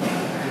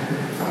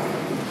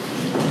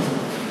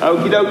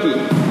Okie dokie.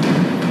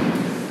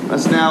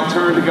 Let's now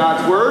turn to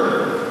God's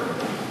Word.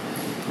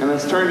 And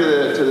let's turn to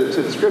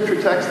the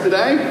scripture text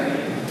today.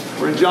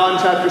 We're in John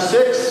chapter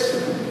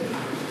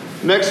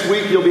 6. Next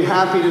week you'll be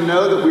happy to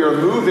know that we are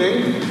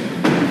moving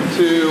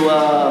to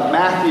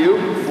Matthew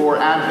for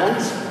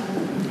Advent.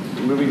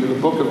 We're moving to the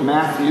book of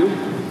Matthew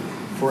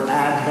for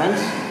Advent.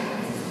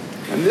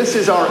 And this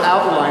is our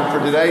outline for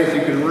today. If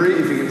you can read,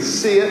 if you can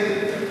see it,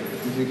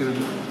 if you can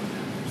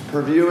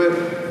preview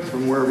it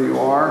from wherever you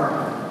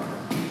are.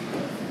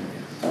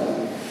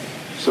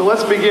 So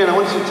let's begin. I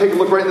want you to take a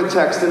look right in the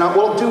text. And what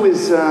I'll do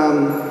is,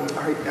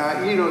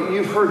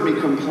 you've heard me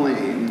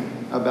complain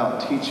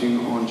about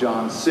teaching on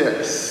John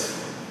 6.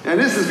 And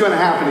this is going to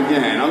happen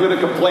again. I'm going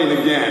to complain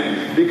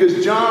again.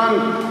 Because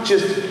John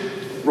just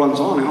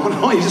runs on and on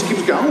and on. He just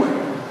keeps going.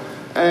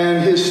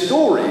 And his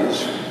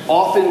stories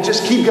often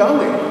just keep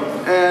going.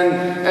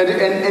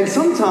 And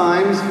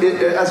sometimes,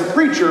 as a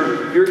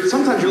preacher,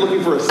 sometimes you're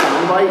looking for a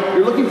soundbite.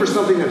 You're looking for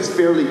something that's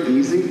fairly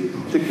easy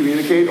to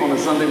communicate on a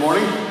Sunday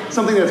morning.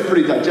 Something that's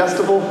pretty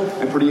digestible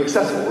and pretty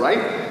accessible, right?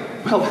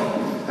 Well,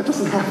 that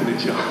doesn't happen to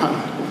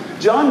John.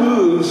 John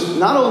moves,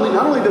 not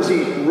only does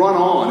he run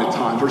on at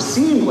times, or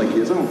seem like he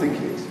is, I don't think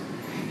he is.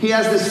 He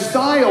has this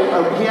style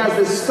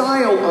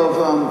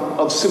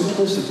of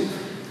simplicity.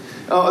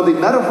 The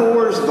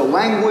metaphors, the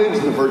language,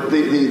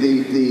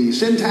 the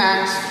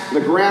syntax,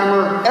 the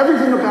grammar,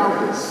 everything about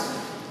this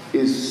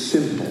is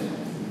simple.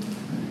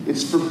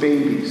 It's for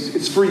babies.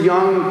 It's for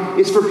young.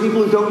 It's for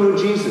people who don't know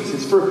Jesus.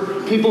 It's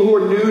for people who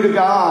are new to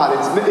God.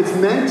 It's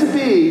meant to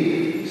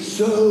be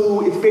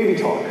so. It's baby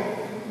talk.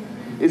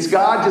 It's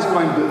God just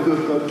going.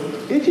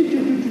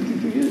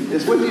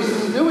 It's what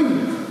Jesus is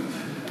doing.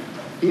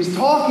 He's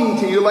talking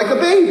to you like a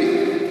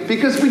baby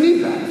because we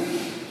need that,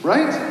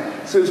 right?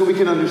 So we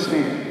can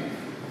understand.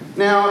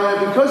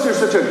 Now, because there's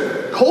such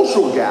a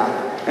cultural gap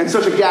and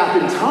such a gap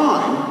in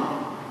time,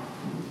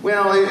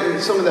 well,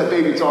 some of that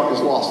baby talk is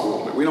lost a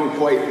little bit. We don't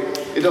quite,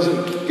 it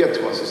doesn't get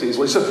to us as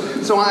easily.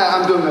 So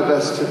I'm doing my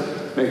best to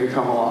make it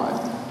come alive.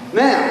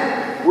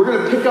 Now, we're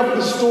going to pick up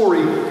the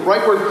story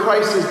right where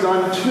Christ has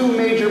done two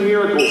major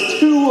miracles,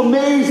 two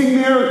amazing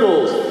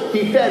miracles.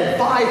 He fed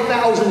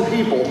 5,000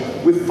 people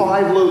with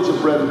 5 loaves of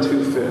bread and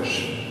 2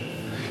 fish.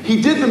 He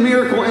did the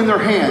miracle in their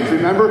hands.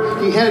 Remember?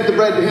 He handed the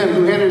bread to him,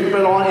 who handed the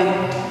bread on,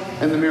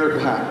 and the miracle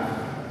happened.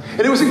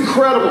 And it was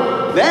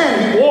incredible.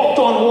 Then he walked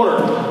on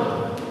water.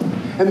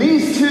 And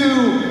these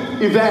two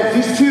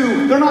events,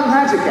 they're not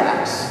magic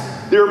acts.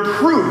 They're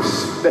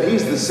proofs that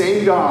he's the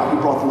same God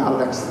who brought them out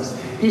of Exodus.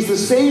 He's the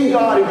same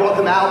God who brought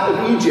them out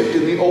of Egypt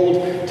in the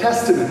Old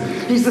Testament.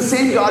 He's the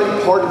same God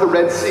who parted the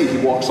Red Sea. He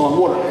walks on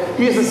water.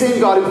 He is the same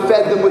God who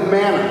fed them with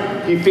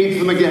manna. He feeds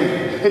them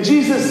again. And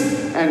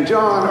Jesus and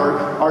John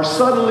are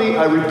subtly,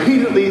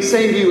 repeatedly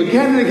saying to you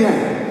again and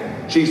again,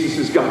 Jesus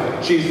is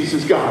God. Jesus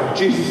is God.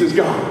 Jesus is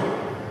God.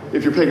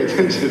 If you're paying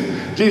attention,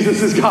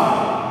 Jesus is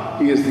God.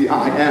 He is the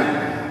I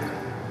am.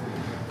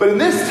 But in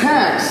this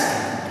text,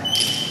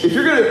 if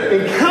you're going to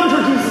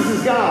encounter Jesus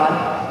as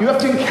God, you have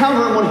to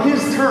encounter him on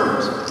his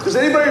terms. Does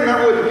anybody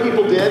remember what the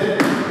people did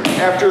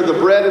after the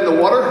bread and the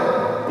water?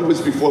 It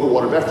was before the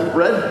water, but after the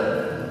bread.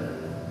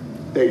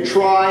 They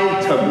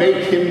tried to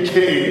make him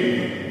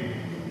king.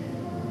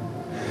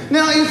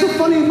 Now, it's a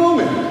funny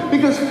moment,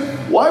 because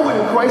why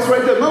wouldn't Christ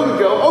right that moment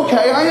go,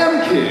 okay, I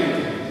am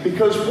king?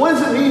 Because what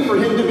does it mean for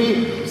him to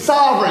be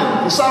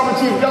sovereign, the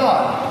sovereignty of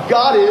God?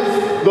 God is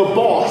the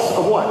boss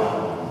of what?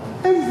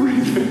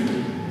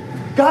 Everything.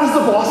 God is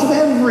the boss of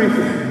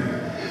everything.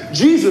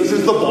 Jesus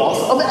is the boss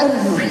of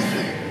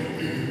everything.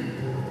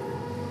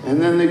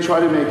 And then they try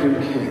to make him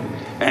king,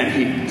 and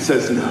he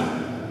says no.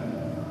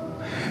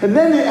 And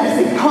then as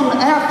they come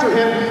after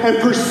him and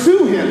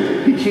pursue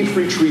him, he keeps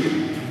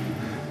retreating.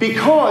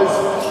 Because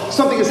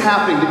something is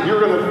happening that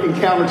you're going to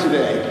encounter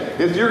today.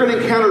 If you're going to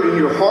encounter it in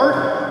your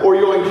heart, or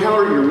you'll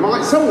encounter it in your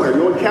mind, somewhere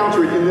you'll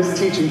encounter it in this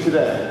teaching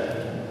today.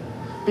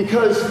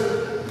 Because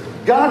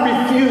God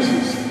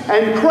refuses,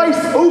 and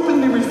Christ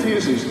openly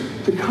refuses,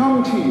 to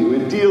come to you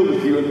and deal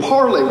with you and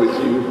parlay with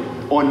you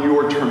on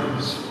your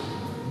terms.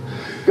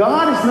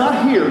 God is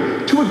not here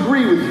to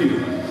agree with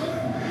you.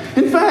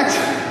 In fact,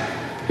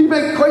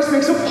 Christ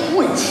makes a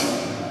point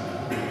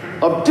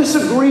of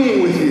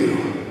disagreeing with you,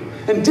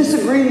 and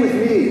disagreeing with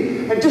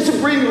me, and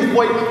disagreeing with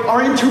what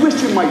our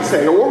intuition might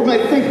say, or what we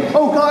might think,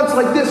 oh, God's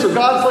like this, or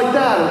God's like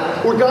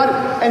that, or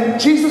God, and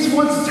Jesus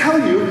wants to tell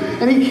you,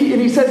 and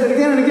he says it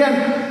again and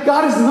again,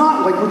 God is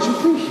not like what you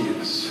think he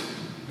is.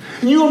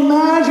 And you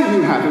imagine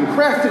you have him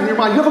crafted in your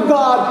mind. You have a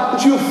God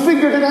that you have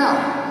figured it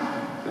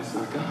out. That's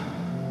not God.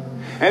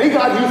 Any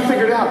God you've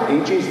figured out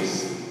ain't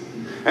Jesus.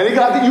 Any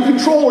God that you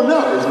control or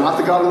know is not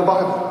the God of the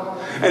Bible.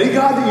 Any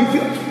God that you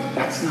feel,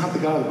 that's not the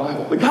God of the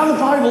Bible. The God of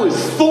the Bible is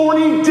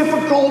thorny,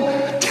 difficult,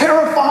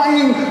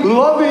 terrifying,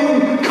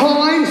 loving,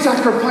 kind,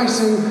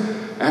 sacrificing,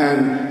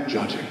 and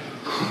judging.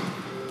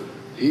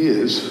 He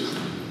is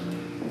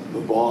the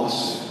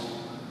boss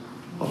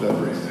of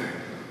everything.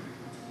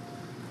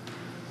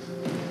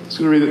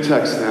 I'm going to read the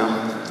text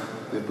now.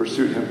 They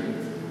pursued him.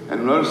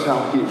 And notice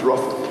how he is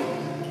ruffled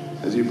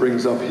as he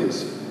brings up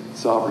his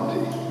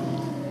sovereignty.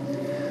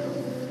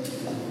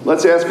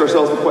 Let's ask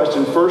ourselves the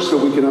question first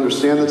so we can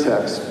understand the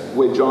text,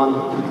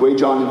 the way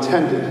John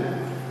intended.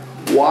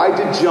 Why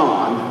did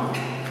John,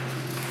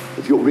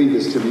 if you'll read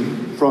this to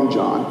me from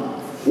John,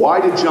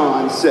 why did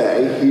John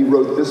say he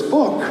wrote this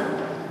book?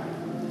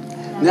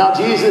 Now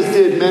Jesus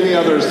did many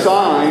other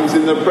signs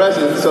in the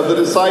presence of the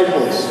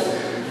disciples,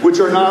 which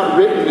are not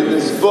written in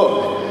this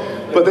book,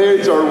 but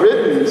they are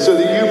written so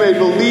that you may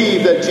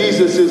believe that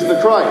Jesus is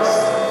the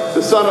Christ,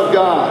 the Son of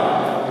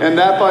God, and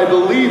that by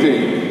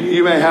believing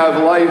you may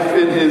have life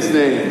in his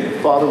name.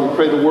 Father, we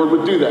pray the word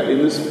would do that in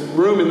this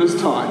room, in this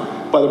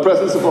time, by the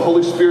presence of the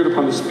Holy Spirit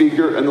upon the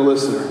speaker and the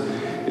listener.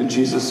 In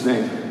Jesus'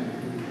 name,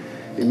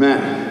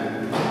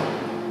 amen.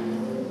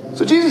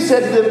 So Jesus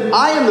said to them,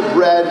 I am the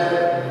bread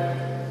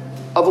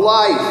of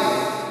life.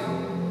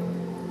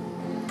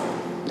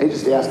 They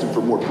just asked him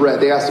for more bread.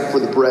 They asked him for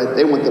the bread.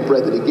 They want the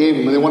bread that he gave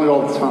them, and they want it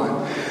all the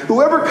time.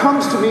 Whoever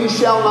comes to me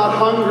shall not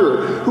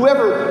hunger.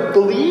 Whoever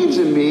believes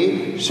in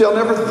me shall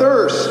never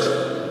thirst.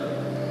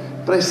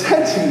 But I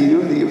said to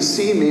you that you have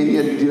seen me, and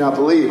yet you do not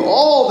believe.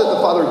 All that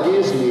the Father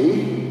gives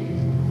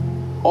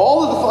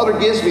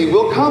me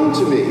will come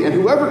to me, and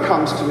whoever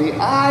comes to me,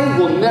 I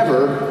will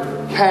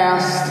never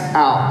cast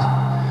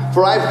out.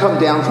 For I have come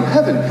down from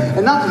heaven,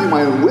 and not to do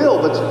my own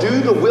will, but to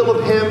do the will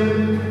of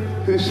him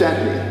who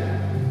sent me.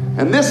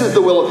 And this is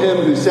the will of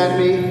him who sent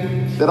me,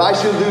 that I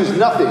should lose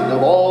nothing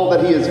of all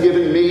that he has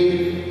given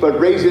me, but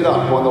raise it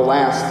up on the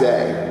last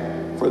day.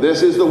 For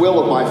this is the will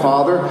of my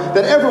Father,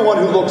 that everyone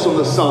who looks on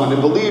the Son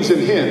and believes in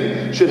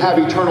him should have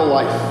eternal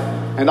life,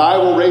 and I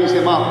will raise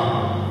him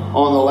up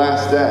on the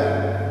last day.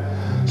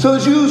 So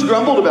the Jews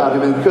grumbled about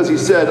him because he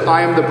said,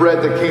 I am the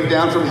bread that came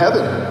down from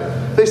heaven.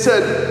 They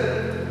said,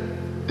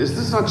 is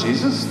this not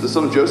Jesus, the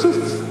son of Joseph,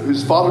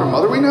 whose father and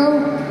mother we know?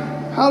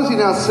 How does he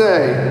not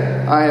say,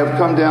 I have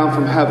come down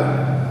from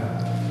heaven?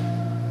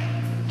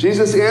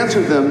 Jesus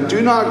answered them,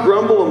 do not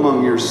grumble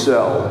among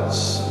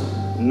yourselves.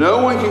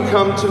 No one can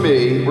come to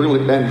me. We're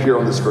going to end here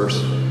on this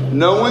verse.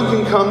 No one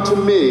can come to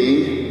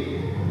me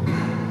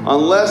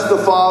unless the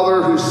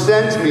Father who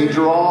sent me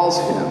draws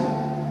him,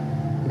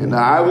 and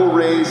I will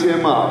raise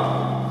him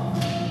up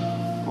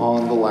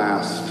on the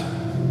last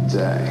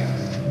day.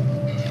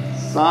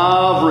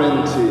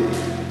 Sovereignty.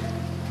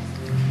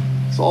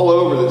 It's all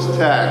over this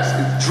text.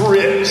 It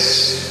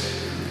drips.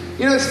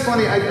 You know, it's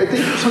funny. I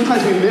think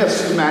sometimes we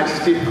miss the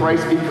majesty of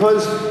Christ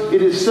because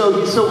he's so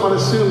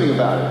unassuming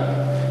about it.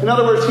 In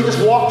other words, he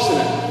just walks in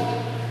it.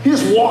 He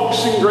just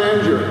walks in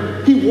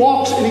grandeur. He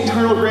walks in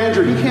eternal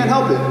grandeur. He can't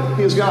help it.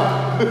 He is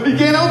God. He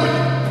can't help it.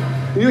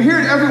 And you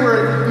hear it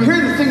everywhere. You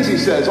hear the things he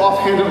says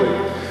offhandedly.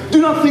 Do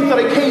not think that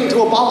I came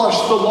to abolish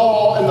the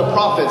law and the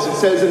prophets, it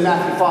says in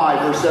Matthew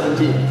 5, verse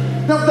 17.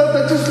 Now,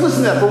 just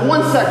listen to that for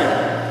 1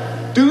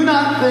 second. Do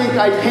not think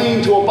I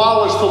came to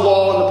abolish the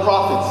law and the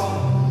prophets.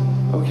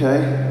 Okay.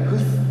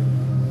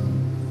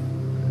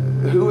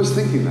 Who was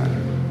thinking that?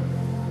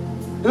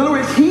 In other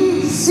words,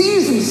 he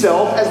sees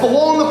himself as the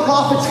law and the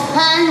prophets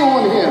hang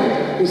on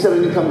him. He said, I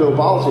didn't come to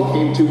abolish it. He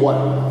came to what?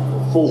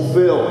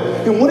 Fulfill.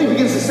 And what he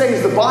begins to say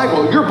is the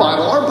Bible, your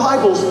Bible, our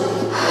Bibles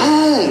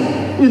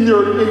hang in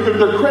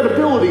their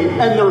credibility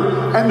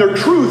and their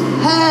truth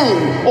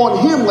hang on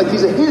him like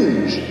he's a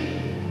hinge.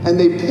 And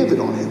they pivot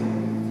on him.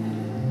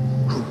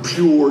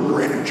 Pure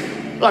grandeur.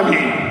 I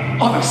mean,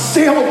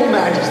 unassailable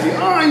majesty.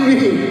 I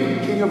mean,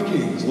 King of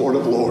kings, Lord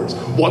of lords,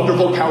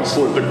 wonderful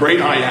counselor, the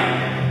great I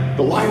am.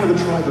 The Lion of the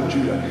tribe of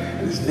Judah,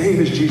 and his name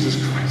is Jesus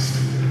Christ.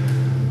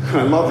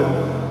 I love him.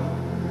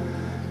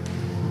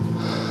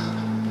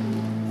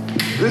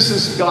 This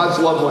is God's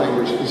love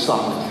language in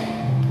sovereignty.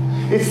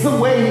 It's the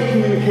way he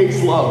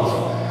communicates love.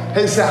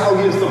 It's how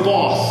he is the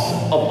boss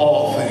of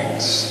all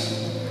things.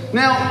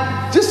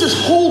 Now, just this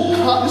whole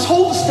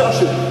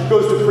discussion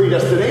goes to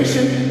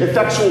predestination,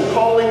 effectual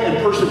calling, and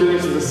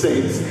perseverance of the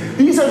saints.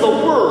 These are the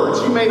words.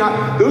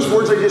 Those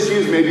words I just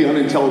used may be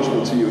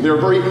unintelligible to you. They're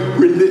very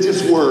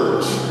religious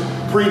words.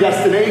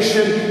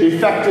 Predestination,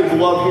 effective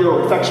love here,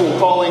 or effectual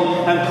calling,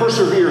 and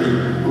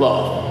persevering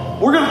love.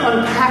 We're going to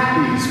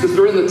unpack these because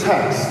they're in the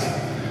text.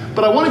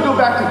 But I want to go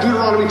back to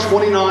Deuteronomy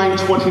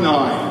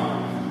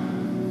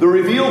 29:29. The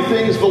revealed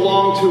things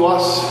belong to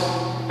us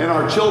and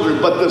our children,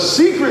 but the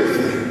secret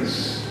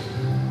things,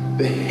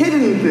 the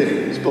hidden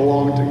things,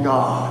 belong to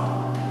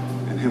God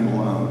and him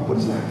alone. What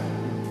is that?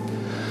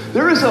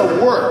 There is a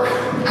work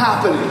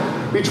happening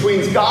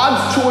between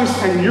God's choice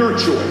and your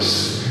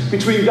choice,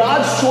 between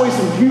God's choice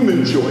and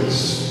human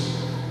choice,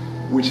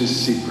 which is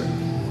secret.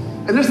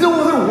 And there's no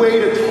other way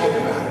to talk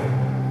about it.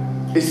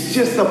 It's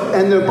just,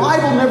 and the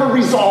Bible never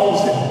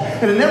resolves it.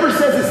 And it never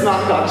says it's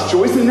not God's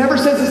choice. It never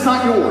says it's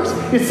not yours.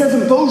 It says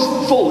them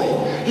both fully.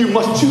 You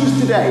must choose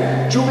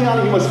today.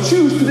 Juliana, you must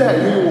choose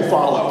today who you will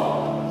follow.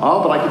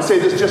 Oh, but I could say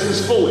this just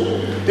as fully.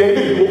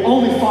 David, you will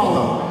only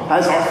follow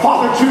as our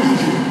Father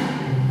chooses you.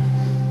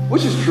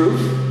 Which is true?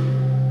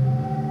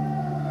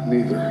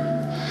 Neither.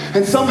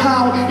 And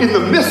somehow, in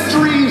the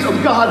mysteries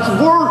of God's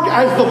work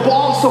as the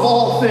boss of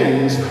all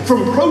things,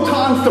 from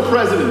protons to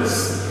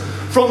presidents,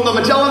 From the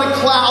Magellanic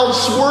Cloud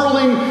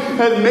swirling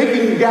and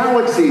making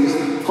galaxies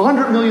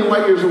 100 million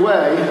light years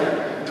away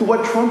to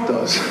what Trump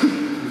does.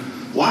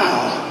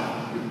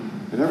 Wow.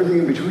 And everything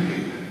in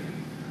between.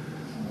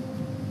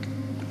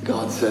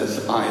 God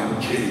says, I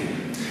am king.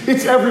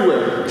 It's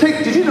everywhere.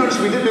 Did you notice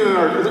we did it in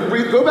our...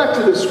 Go back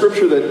to the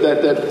scripture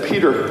that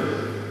Peter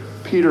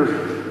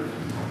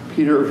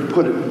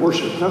put in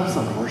worship. No, it's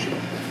not worship.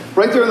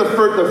 Right there in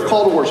the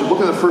call to worship.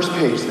 Look at the first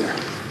page there.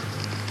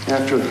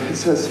 After it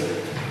says,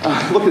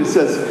 look at it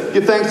says,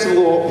 give thanks to the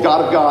Lord,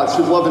 God of gods,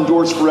 whose love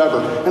endures forever.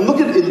 And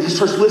look at it, it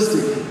starts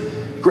listing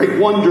great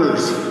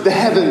wonders, the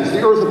heavens, the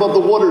earth above the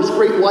waters,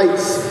 great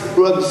lights,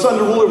 the sun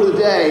to rule over the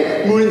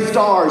day, moon and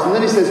stars. And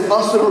then he says,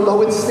 us in our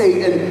low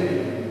estate,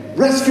 and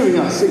rescuing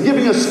us and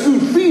giving us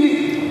food,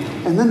 feeding.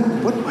 And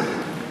then what?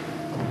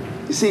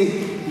 You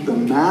see, the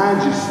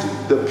majesty,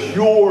 the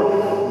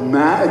pure,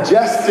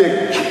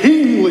 majestic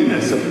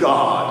kingliness of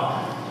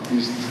God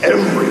is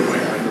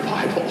everywhere in the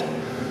Bible.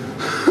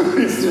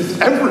 It's just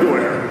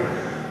everywhere.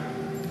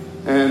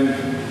 And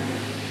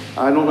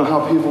I don't know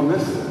how people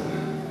miss it.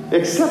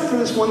 Except for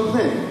this one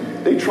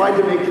thing. They tried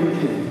to make him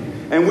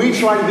king. And we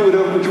try to do it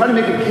over. We try to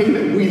make a king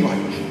that we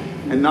like.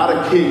 And not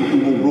a king who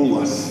will rule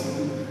us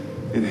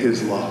in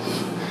his love.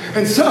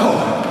 And so,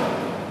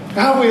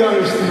 how do we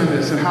understand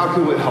this and how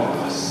can it help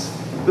us?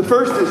 The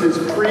first is his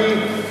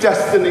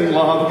predestining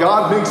love.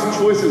 God makes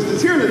choices.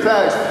 It's here in the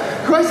text.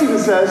 Christ even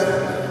says,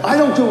 I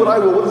don't do what I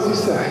will. What does he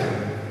say?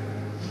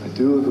 I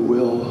do the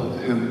will of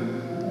him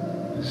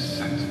who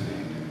sent me.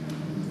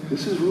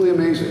 This is really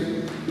amazing.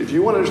 If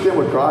you want to understand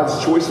what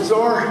God's choices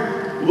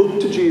are,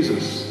 look to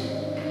Jesus.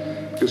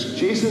 Because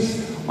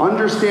Jesus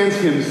understands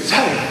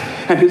himself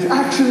and his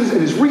actions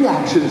and his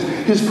reactions,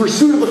 his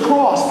pursuit of the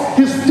cross,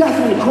 his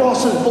death on the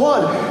cross, his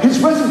blood, his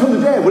resurrection from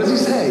the dead. What does he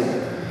say?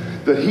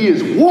 That he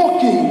is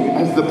walking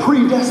as the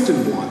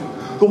predestined one,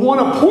 the one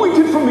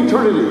appointed from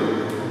eternity.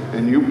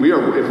 And if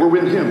we're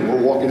in him,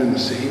 we're walking in the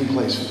same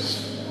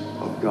places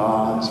of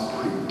God's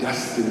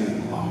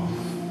predestining love.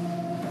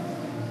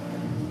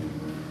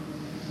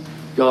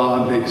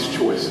 God makes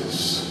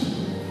choices.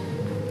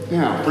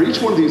 Now, for each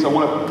one of these, I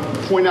want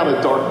to point out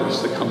a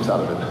darkness that comes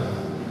out of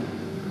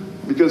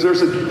it. Because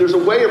there's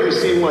a way of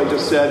receiving what I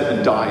just said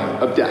and dying,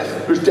 of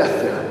death. There's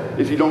death there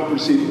if you don't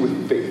receive it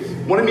with faith.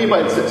 What I mean by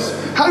it is this.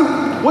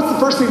 What's the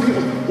first thing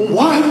people say? Well,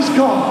 why does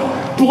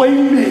God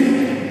blame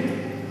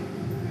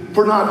me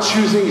for not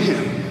choosing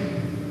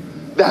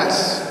him?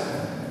 That's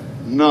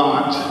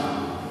not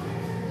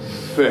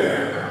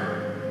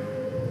fair.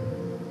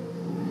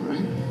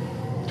 Right?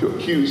 To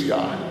accuse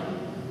God.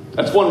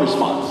 That's one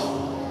response.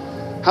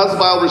 How does the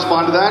Bible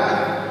respond to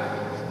that?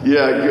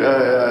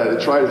 Yeah,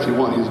 try it if you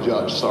want. He's a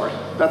judge. Sorry.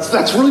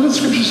 That's really what the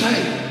scriptures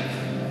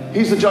say.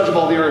 He's the judge of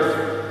all the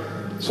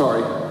earth.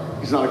 Sorry.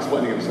 He's not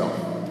explaining himself.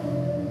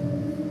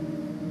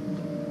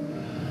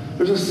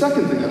 There's a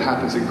second thing that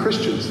happens in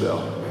Christians,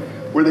 though,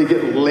 where they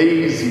get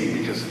lazy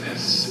because of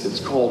this. It's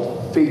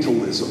called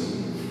fatalism.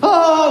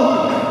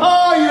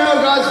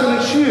 God's going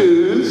to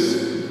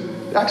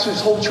choose. Actually,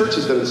 there's whole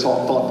churches that have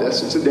thought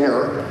this. It's an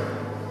error.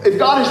 If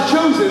God has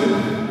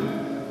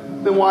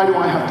chosen, then why do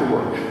I have to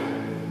work?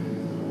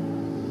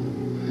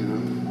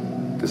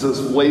 There's this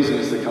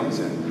laziness that comes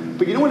in.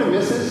 But you know what it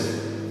misses?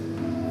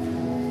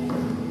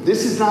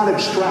 This is not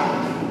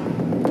abstract.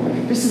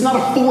 This is not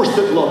a force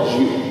that loves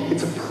you.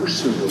 It's a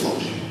person that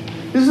loves you.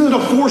 This isn't a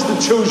force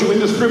that chose you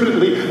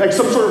indiscriminately like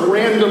some sort of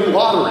random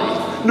lottery.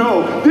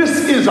 No,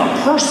 this is a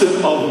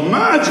person of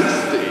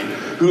majesty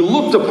who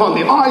looked upon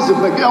the eyes of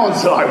Miguel and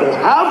said, I will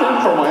have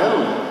him for my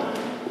own.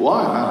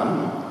 Why?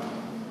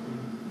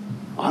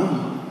 I don't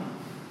know.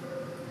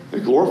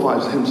 It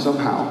glorifies him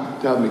somehow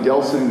to have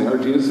Miguel sitting there,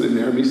 Gina sitting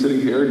there, me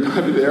sitting here, and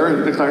David there,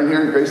 and McLaren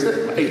here, and Grace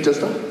there. He just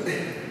does.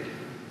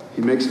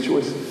 He makes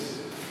choices.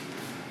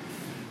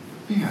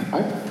 Man,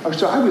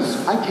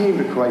 I came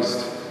to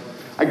Christ.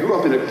 I grew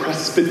up in a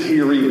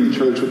Presbyterian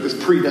church with this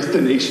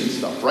predestination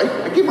stuff, right?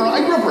 I grew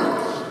up around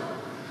this.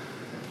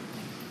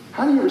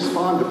 How do you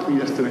respond to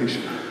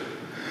predestination?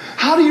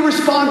 How do you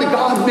respond to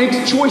God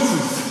makes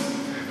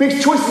choices?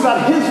 Makes choices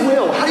about his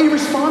will. How do you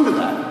respond to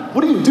that?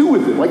 What do you do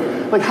with it?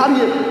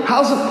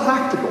 How's it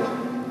practical?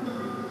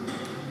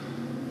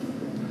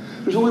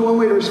 There's only one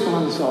way to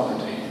respond to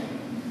sovereignty.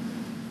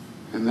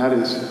 And that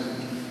is,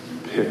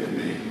 pick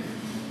me.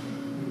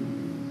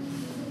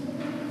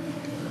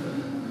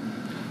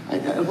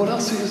 What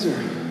else is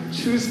there?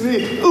 Choose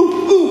me.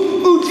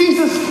 Ooh,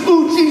 Jesus.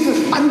 Ooh,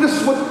 Jesus.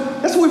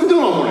 That's what we've been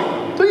doing all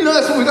morning. Don't you know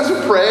that's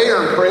what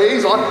prayer and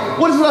praise on?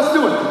 What is us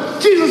doing?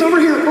 Jesus, over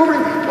here,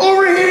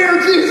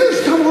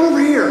 Jesus, come over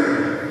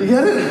here. You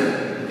get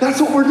it? That's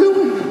what we're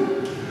doing.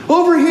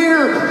 Over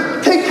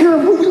here, take care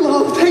of what we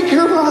love. Take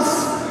care of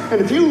us.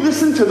 And if you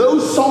listen to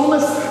those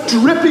psalmists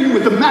dripping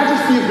with the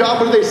majesty of God,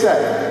 what do they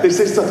say? They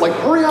say stuff like,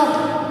 hurry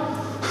up.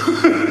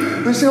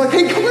 They say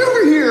hey, come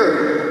over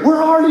here.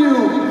 Where are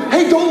you?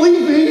 Hey, don't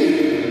leave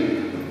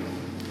me.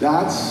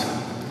 That's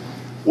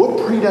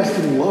what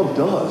predestined love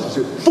does.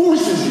 Is it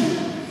forces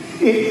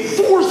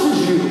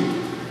you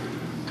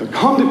to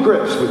come to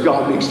grips with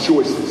God makes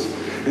choices.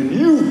 And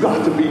you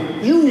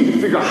need to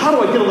figure out, how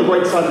do I get on the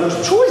right side of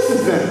those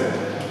choices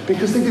then?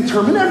 Because they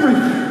determine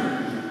everything.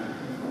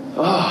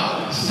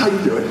 This is how you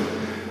do it.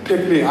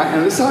 Pick me.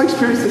 And this is how I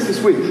experienced this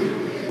week.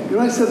 You know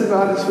what I said to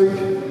God this week?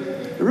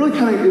 It really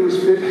kind of,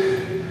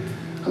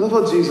 I love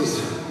how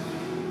Jesus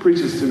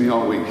preaches to me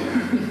all week.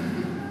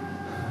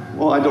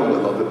 Well, I don't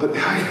really love it, but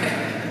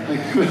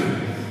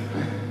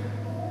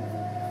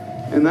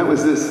and that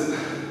was this.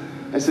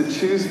 I said,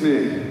 choose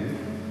me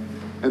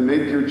and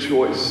make your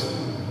choice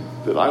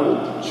that I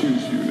will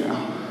choose you now.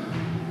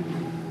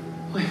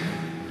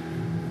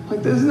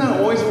 Like isn't that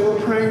always what we're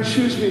praying?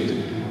 Choose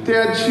me.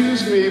 Dad,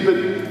 choose me,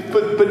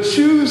 but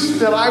choose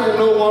that I will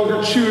no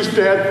longer choose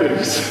bad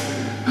things.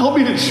 Help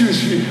me to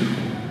choose you.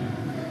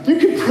 You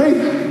can pray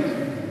that.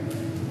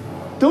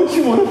 Don't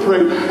you want to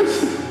pray that?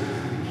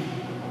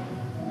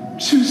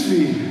 Choose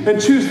me and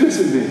choose this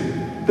in me,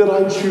 that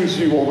I choose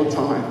you all the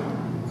time.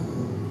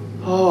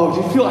 Oh,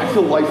 do you feel? I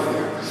feel life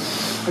there.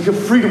 I feel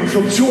freedom. I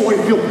feel joy.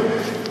 I feel,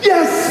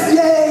 yes,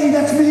 yay,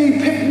 that's me.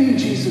 Pick me,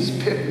 Jesus,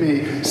 pick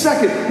me.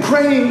 Second,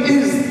 praying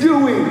is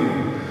doing.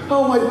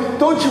 Oh my,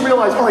 don't you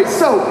realize? All right,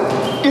 so,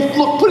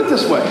 put it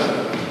this way.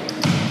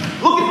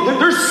 Look,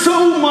 there's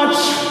so much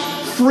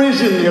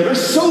frisson there.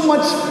 There's so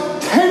much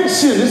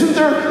tension, isn't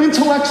there?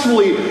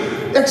 Intellectually,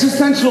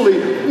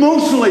 existentially,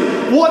 emotionally.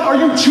 What are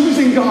you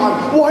choosing,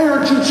 God? Why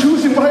aren't you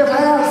choosing what I have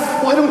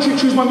asked? Why don't you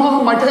choose my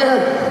mom, my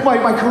dad,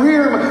 my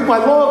career, my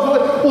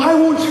love? Why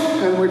won't you?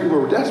 And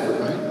we're desperate,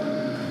 right?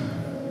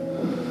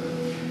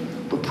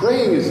 But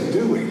praying is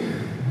doing.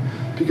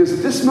 Because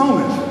at this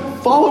moment,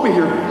 follow me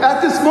here,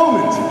 at this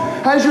moment,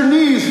 as your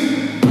knees,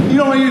 you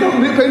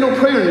don't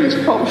pray your knees,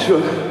 you probably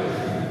should.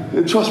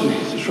 And trust me,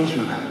 just trust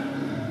me on that.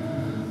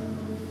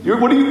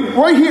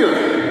 Right here,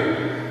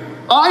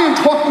 I am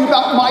talking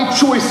about my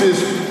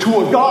choices to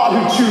a God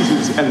who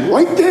chooses. And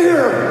right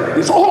there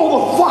is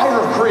all the fire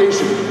of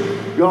creation.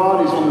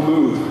 God is on the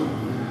move,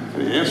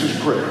 and he answers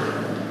prayer.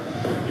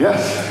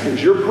 Yes,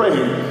 as you're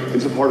praying,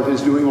 it's a part of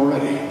his doing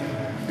already.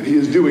 And he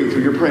is doing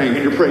through your praying,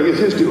 and your praying is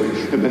his doing,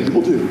 and then he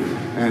will do.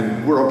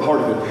 And we're a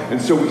part of it.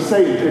 And so we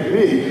say, pick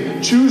me,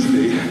 choose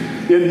me,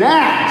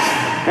 enact,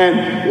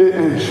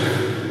 and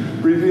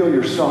reveal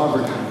your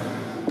sovereign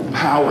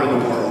power in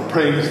the world.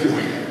 Praying is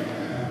doing.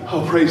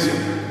 Oh, praise him.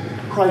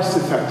 Christ's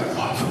effective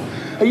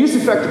love. I use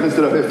effective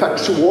instead of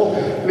effectual.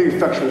 I think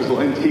effectual is the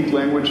antique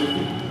language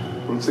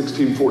from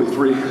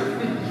 1643.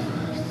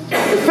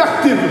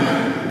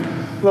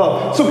 Effective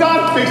love. So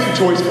God makes the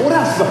choice, but what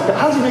else is up there?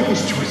 How does he make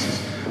these choices?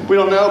 We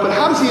don't know, but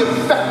how does he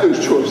affect those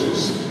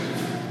choices?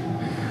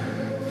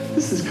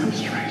 This is kind of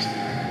strange.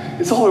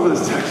 It's all over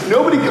this text.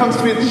 Nobody comes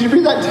to me. Did you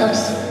read that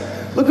text?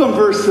 Look on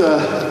verse.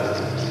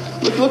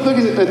 Look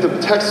at the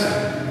text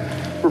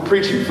we're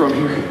preaching from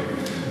here.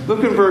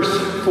 Look in verse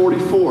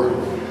 44.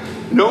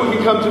 No one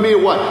can come to me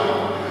what?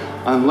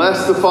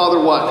 Unless the Father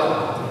what?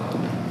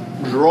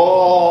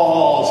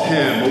 Draws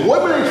him. Well,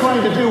 what were they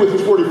trying to do with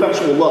this word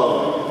effectual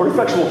love or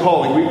effectual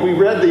calling? We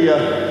read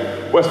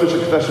the Westminster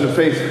Confession of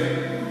Faith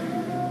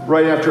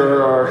right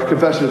after our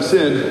confession of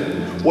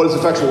sin. What is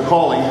effectual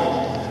calling?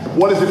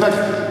 What is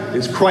effective?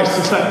 It's Christ's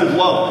effective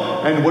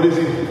love. And what is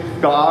he?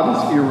 God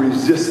is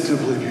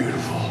irresistibly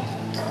beautiful.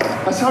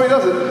 That's how he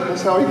does it.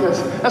 That's how he does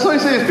it. That's how he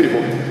saves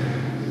people.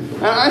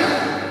 And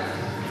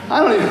I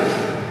don't even,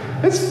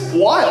 it's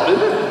wild,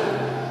 isn't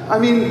it? I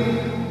mean,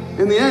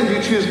 in the end,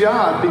 you choose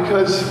God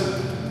because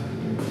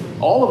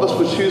all of us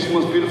would choose the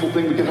most beautiful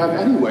thing we could have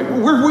anyway.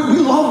 We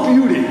love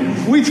beauty.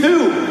 We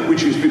do. We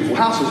choose beautiful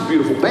houses,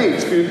 beautiful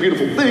paints,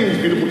 beautiful things,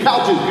 beautiful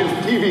couches,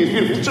 beautiful TVs,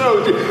 beautiful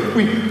shows.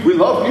 We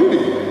love beauty.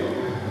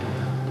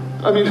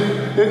 I mean,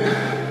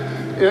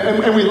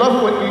 and we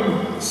love it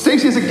when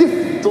Stacy has a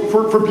gift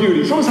for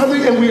beauty. Someone's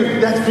having,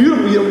 and that's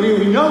beautiful.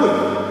 We know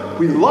it.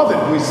 We love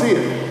it. We see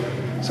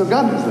it. So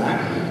God knows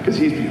that because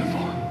he's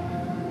beautiful.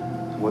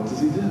 So what does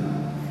he do?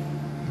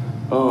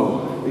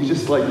 Oh, he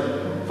just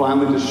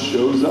finally just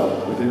shows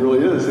up what he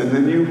really is. And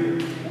then you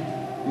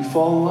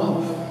fall in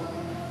love.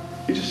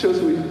 He just shows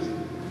who he is.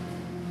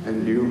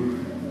 And you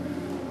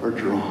are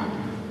drawn.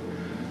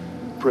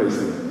 Praise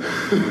him.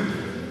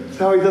 That's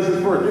how he does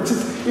his work. It's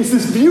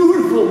this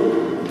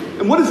beautiful.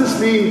 And what does this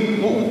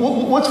mean?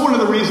 What's one of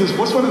the reasons?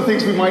 What's one of the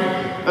things we might,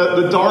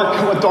 the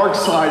dark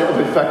side of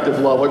effective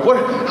love?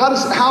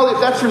 How if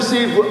that's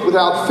received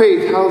without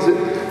faith, how is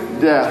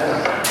it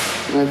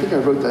death? And I think I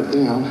wrote that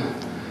down.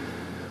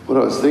 What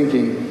I was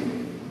thinking.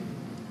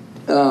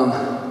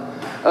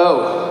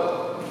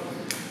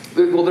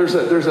 There's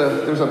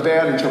a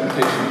bad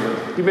interpretation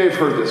here. You may have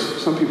heard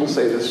this. Some people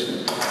say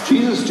this.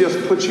 Jesus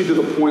just puts you to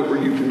the point where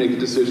you can make a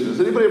decision. Has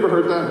anybody ever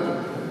heard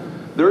that?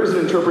 There is an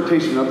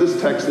interpretation of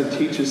this text that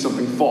teaches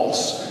something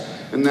false.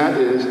 And that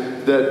is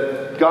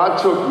that God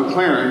took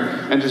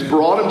McLaren and just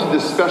brought him to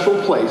this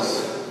special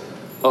place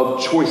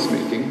of choice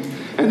making.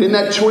 And in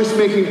that choice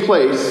making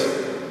place,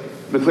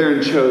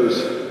 McLaren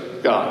chose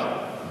God.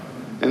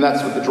 And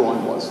that's what the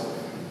drawing was.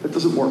 That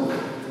doesn't work.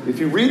 If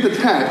you read the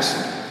text,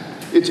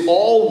 it's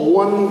all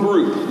one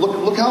group.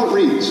 Look how it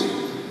reads.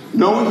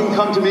 No one can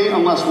come to me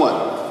unless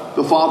what?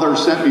 the Father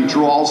sent me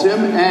draws him,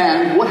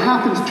 and what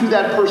happens to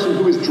that person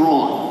who is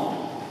drawn?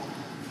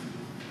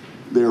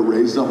 They're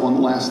raised up on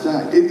the last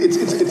day.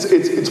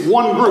 It's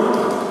one group.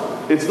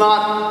 It's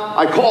not,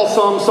 I call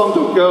some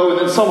don't go, and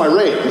then some I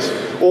raise.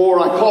 Or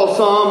I call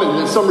some, and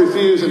then some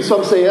refuse, and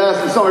some say yes,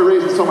 and some I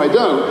raise, and some I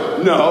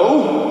don't.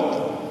 No.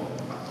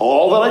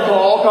 All that I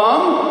call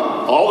come.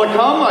 All that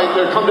come,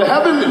 they come to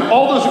heaven, and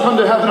all those who come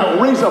to heaven I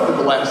will raise up at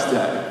the last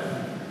day.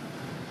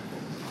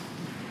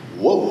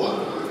 Whoa.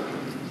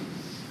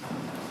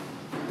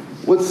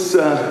 What's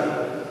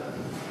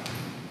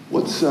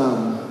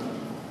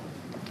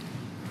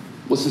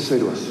this say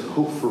to us?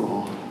 Hope for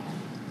all.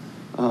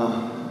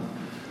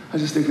 I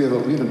just think we have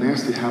a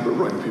nasty habit of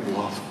writing people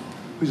off.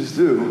 We just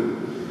do.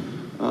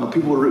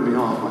 People would rip me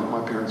off.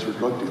 My parents were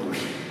drug dealers.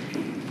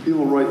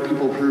 People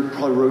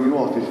probably wrote you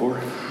off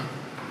before.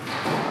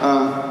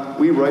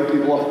 We write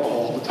people off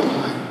all the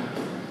time.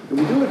 And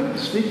we do it in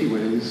sneaky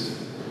ways.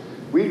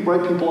 We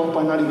write people off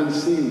by not even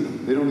seeing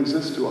them. They don't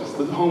exist to us.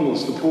 The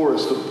homeless, the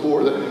poorest of the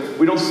poor,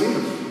 we don't see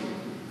them.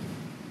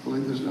 Well,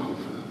 there's no hope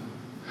for them.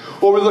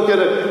 Or we look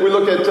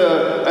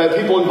at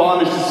people in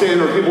bondage to sin,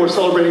 or people who are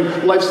celebrating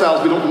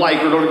lifestyles we don't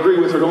like or don't agree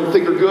with or don't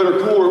think are good or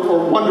cool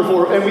or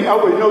wonderful, and we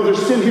outright know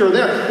there's sin here and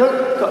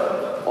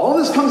there. All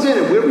this comes in,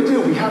 and what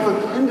do? We have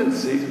a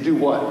tendency to do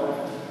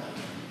what?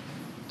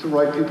 To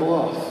write people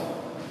off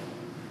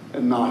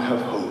and not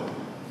have hope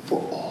for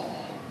all.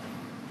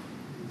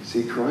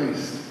 See,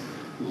 Christ,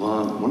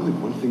 one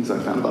of the things I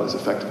found about his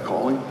effective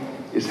calling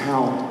is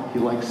how he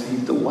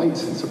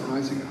delights in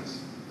surprising us.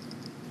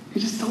 He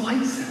just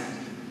delights in it.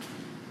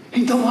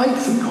 He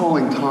delights in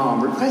calling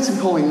Tom, or delights in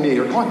calling me,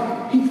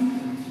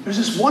 there's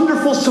this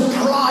wonderful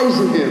surprise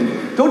in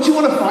him. Don't you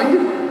want to find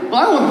it? Well,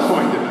 I want to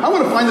find it. I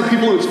want to find the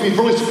people who would be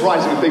really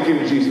surprising if they came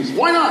to Jesus.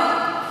 Why not?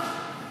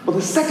 But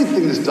the second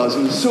thing this does,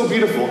 and it's so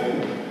beautiful,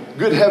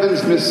 good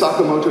heavens, Miss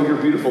Sakamoto, you're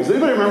beautiful. Does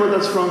anybody remember where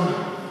that's from?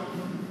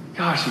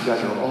 Gosh, you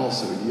guys are all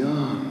so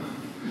young.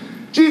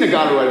 Gina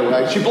got it right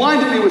away. She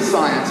blinded me with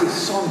science. It's a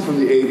song from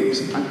the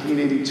 80s,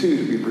 1982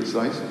 to be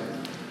precise.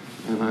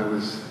 And I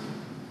was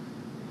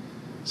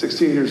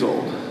 16 years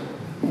old.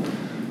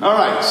 All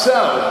right,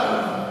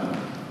 so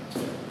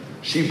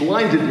she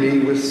blinded me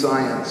with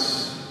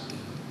science.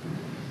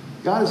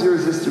 God is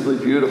irresistibly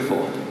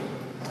beautiful.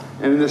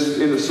 And in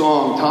the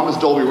song, Thomas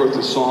Dolby wrote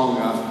this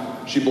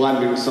song, She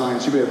Blinded Me with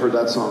Science. You may have heard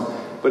that song.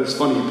 But it's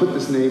funny, he put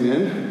this name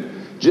in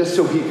just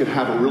so he could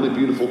have a really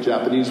beautiful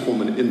Japanese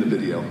woman in the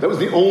video. That was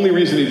the only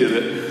reason he did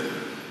it.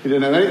 He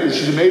didn't have anything.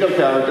 She's a made-up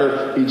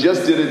character. He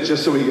just did it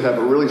just so he could have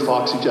a really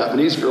foxy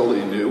Japanese girl that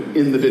he knew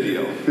in the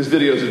video. His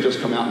videos had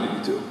just come out in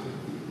 82.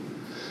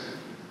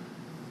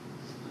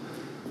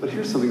 But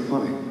here's something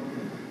funny.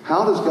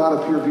 How does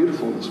God appear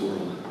beautiful in this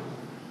world?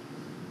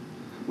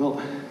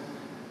 Well,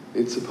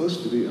 it's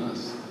supposed to be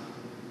us.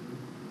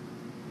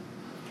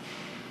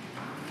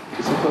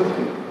 It's supposed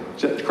to be.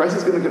 Christ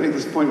is going to make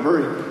this point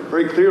very,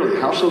 very clearly.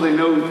 How shall they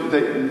know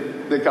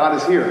that God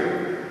is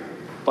here?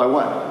 By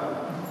what?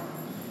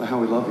 By how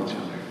we love each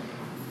other.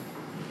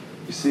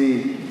 You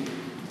see,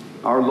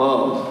 our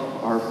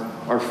love,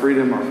 our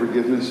freedom, our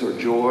forgiveness, our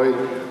joy,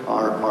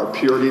 our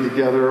purity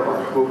together,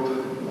 our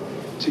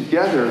hope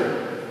together,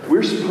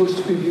 we're supposed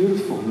to be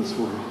beautiful in this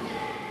world.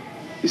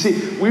 You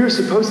see, we're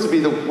supposed to be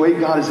the way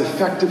God is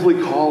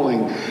effectively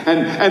calling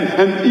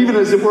and even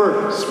as it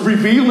were,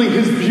 revealing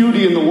his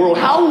beauty in the world.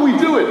 How will we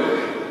do it?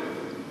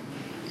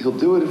 He'll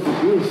do it if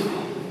we're beautiful,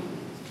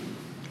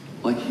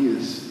 like he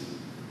is.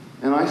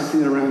 And I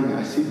see it around me.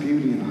 I see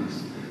beauty in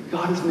us.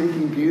 God is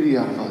making beauty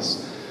out of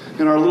us.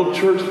 In our little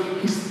church,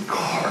 he's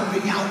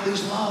carving out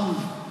his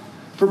love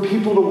for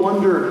people to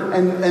wonder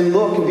and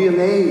look and be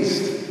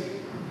amazed.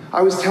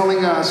 I was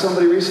telling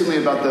somebody recently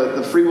about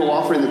the free will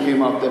offering that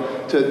came up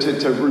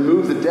to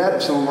remove the debt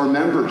of some of our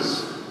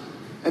members.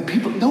 And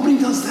nobody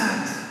does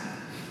that.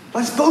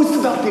 Let's boast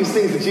about these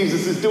things that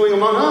Jesus is doing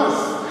among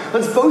us.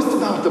 Let's boast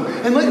about them.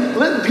 And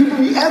let people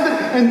be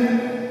evident.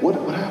 And what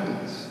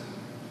happens?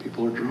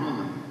 People are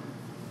drawn.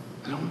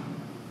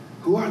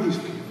 Who are these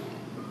people?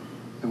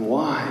 And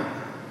why?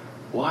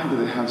 Why do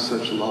they have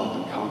such love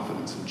and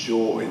confidence and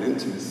joy and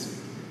intimacy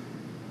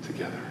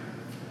together?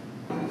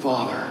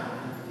 Father,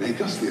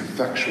 make us the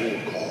effectual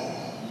call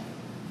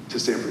to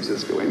San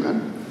Francisco.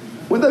 Amen?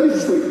 Wouldn't that be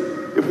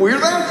sweet? If we're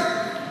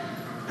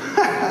that,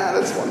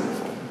 that's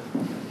wonderful.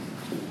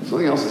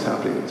 Something else is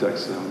happening in the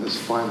text now, and this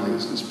finally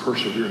is this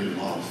persevering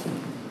love.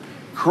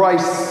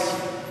 Christ's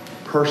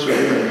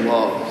persevering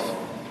love.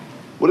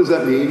 What does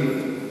that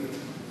mean?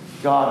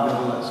 God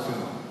never lets go.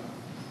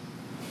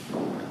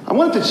 I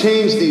wanted to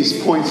change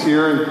these points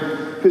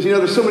here, because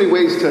there's so many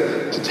ways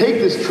to take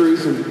this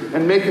truth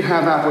and make it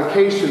have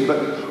application,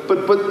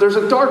 but there's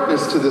a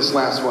darkness to this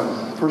last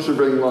one,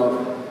 persevering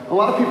love. A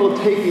lot of people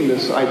are taking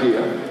this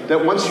idea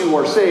that once you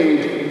are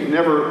saved,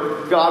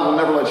 God will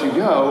never let you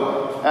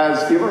go.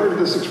 You ever heard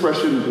this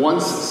expression,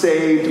 once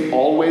saved,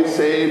 always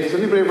saved? Has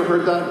anybody ever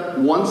heard that?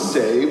 Once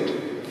saved,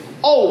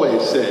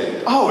 always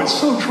saved. Oh, it's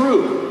so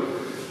true.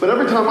 But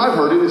every time I've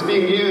heard it, it's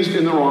being used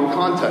in the wrong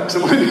context.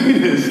 And what I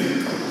mean is,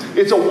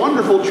 It's a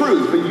wonderful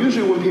truth, but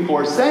usually when people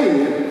are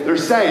saying it, they're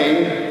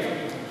saying,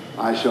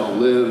 I shall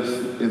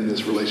live in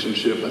this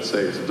relationship, let's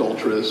say it's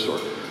adulterous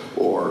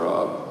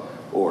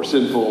or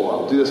sinful,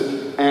 I'll do this,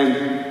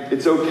 and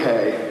it's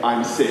okay,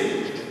 I'm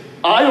saved.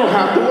 I don't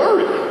have to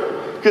worry.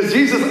 Because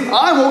Jesus,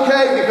 I'm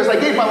okay because I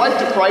gave my life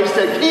to Christ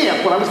at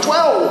camp when I was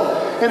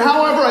 12. And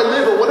however I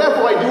live or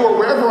whatever I do or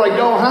wherever I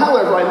go,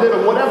 however I live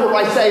and whatever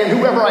I say and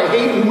whoever I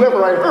hate and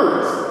whoever I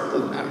hurt, it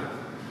doesn't matter.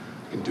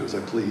 I can do as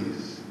I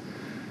please.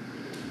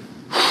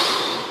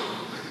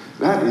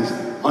 That is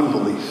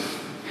unbelief.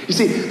 You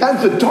see, that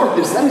is the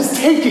darkness. That is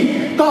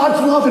taking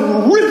God's love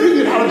and ripping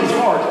it out of his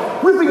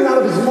heart, ripping it out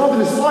of his love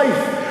and his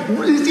life.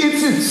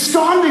 It's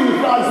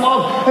absconding God's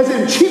love as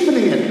in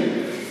cheapening it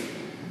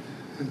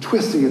and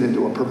twisting it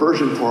into a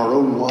perversion for our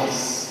own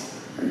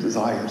lusts and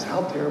desires.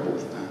 How terrible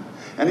is that?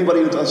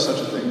 Anybody who does such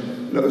a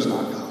thing knows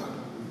not God.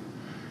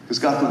 Because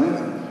God's not in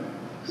it.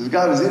 Because if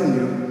God is in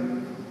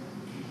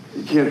you,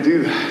 you can't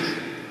do that.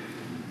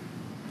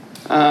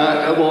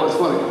 Well, it's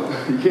funny.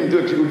 You can't do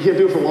it. You can't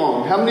do it for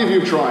long. How many of you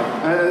have tried?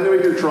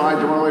 Anybody here tried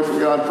to run away from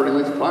God for any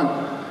length of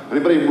time?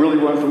 Anybody really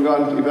run from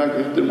God and get back?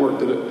 It didn't work,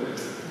 did it?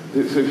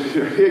 So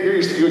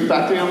you're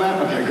back to me on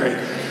that? Okay, great.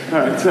 All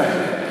right. So,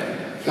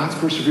 God's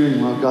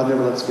persevering love. God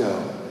never lets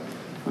go.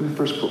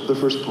 The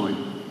first point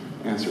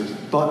answers,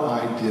 but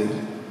I did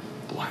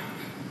blank.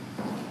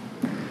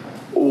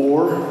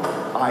 Or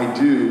I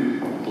do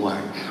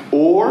blank.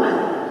 Or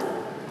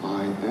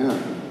I am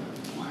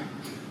blank.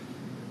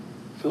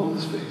 Fill in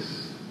the space.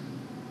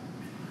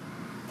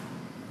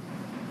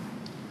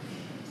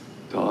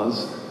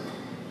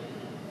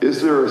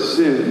 Is there a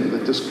sin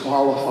that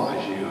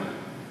disqualifies you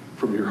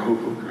from your hope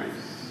of grace?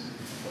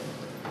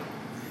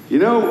 You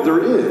know,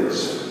 there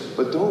is,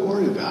 but don't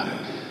worry about it.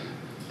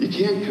 You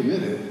can't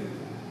commit it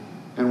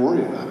and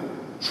worry about it.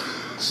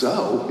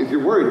 So, if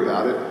you're worried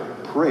about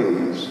it,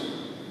 praise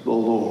the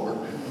Lord.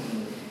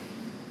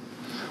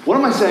 What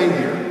am I saying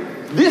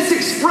here? This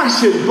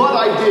expression, but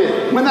I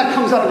did, when that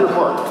comes out of your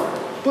heart,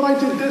 but I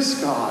did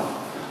this, God.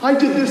 I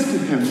did this to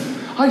him.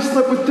 I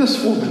slept with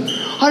this woman.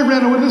 I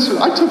ran away with this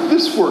one. I took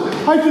this work.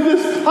 I did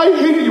this. I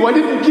hated you. I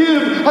didn't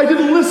give. I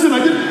didn't listen.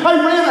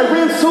 I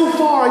ran so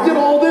far. I did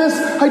all this.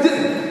 I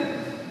did.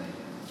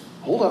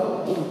 Hold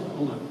up.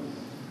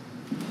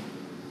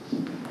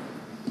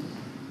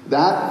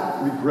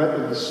 That regret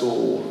of the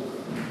soul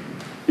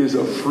is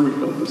a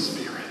fruit of the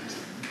Spirit.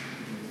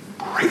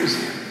 Praise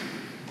him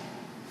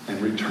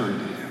and return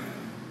to him.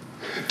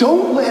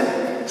 Don't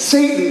let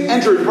Satan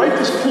enter right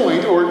this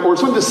point or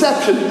some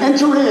deception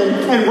enter in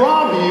and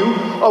rob you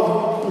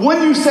of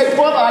when you say,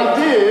 but I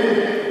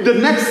did, the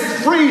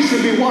next phrase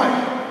should be what?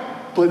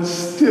 But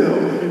still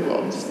he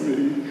loves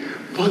me.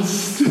 But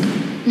still.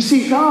 You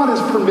see, God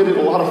has permitted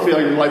a lot of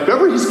failure in life.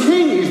 Remember, he's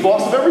king, he's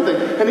boss of everything.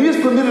 And he has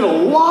permitted a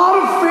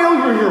lot of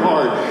failure in your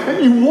heart.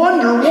 And you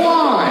wonder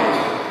why.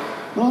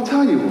 And I'll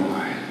tell you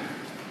why.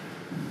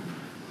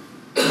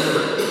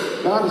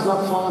 God is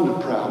not fond of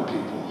proud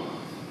people.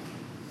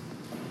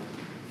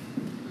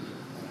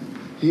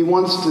 He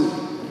wants to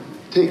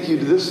take you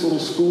to this little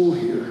school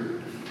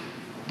here.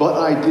 But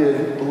I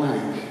did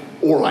blank.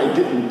 Or I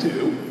didn't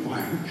do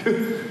blank.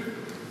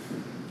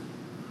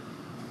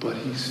 But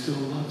he still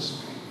loves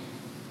me.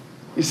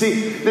 You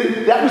see,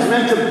 that was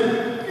meant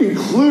to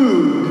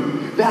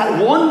include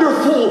that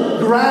wonderful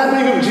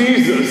grabbing of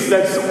Jesus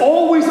that's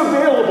always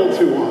available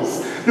to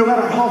us, no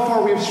matter how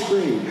far we have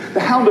strayed. The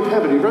Hound of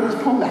Heaven. You read this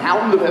poem, The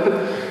Hound of Heaven?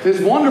 This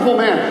wonderful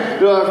man,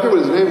 I forget what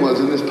his name was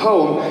in this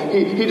poem,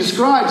 he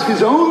describes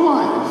his own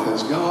life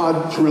as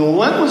God's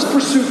relentless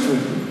pursuit for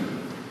him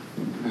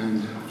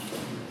and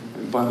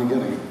finally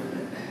getting it.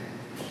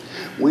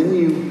 When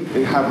you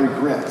have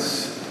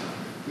regrets,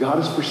 God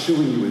is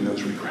pursuing you in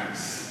those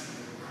regrets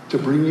to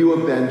bring you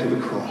a bend to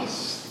the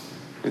cross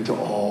and to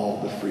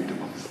all the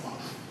freedom of his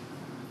love.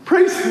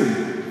 Praise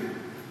him.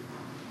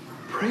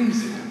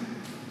 Praise him.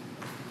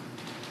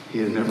 He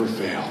never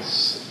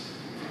fails.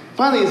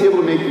 Finally, he's able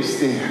to make you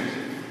stand.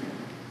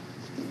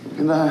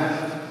 And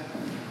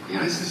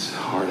this is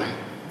hard.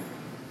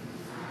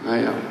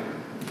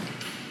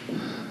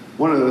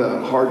 One of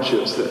the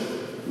hardships that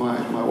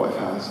my wife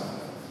has,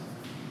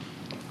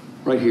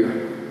 right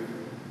here,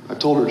 I've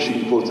told her she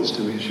can quote this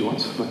to me if she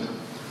wants,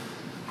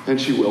 and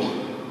she will.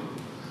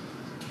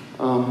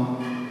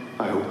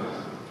 I hope.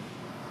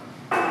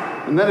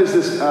 And that is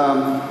this,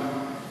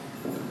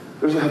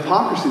 there's a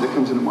hypocrisy that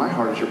comes into my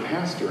heart as your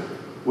pastor,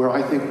 where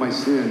I think my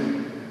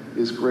sin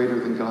is greater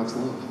than God's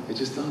love. It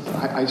just does.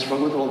 I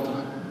struggle with it all the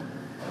time.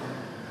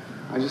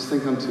 I just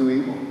think I'm too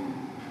evil.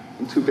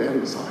 I'm too bad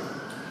inside.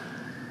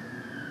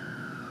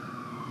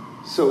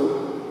 So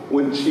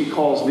when she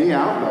calls me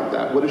out about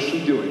that, what is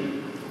she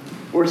doing?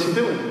 What is she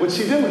doing? What's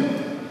she doing?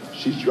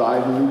 She's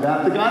driving me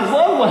back to God's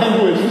love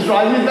language. She's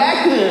driving me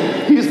back to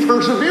him. He is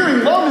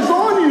persevering. Love is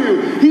on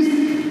you.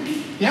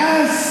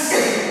 Yes.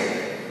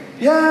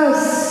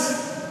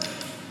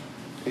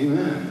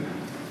 Amen.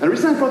 And the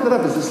reason I brought that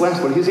up is this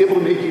last one. He's able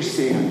to make you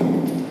stand.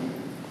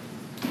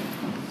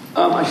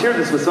 I shared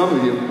this with some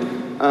of you.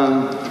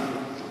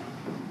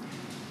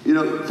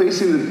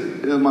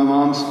 facing my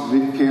mom's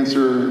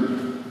cancer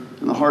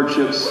and the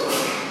hardships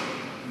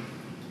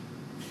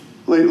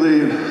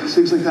lately,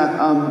 things like that,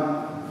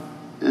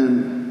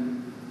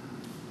 and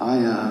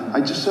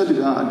I just said to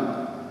God,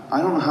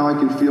 I don't know how I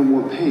can feel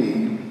more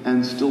pain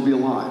and still be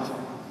alive.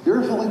 You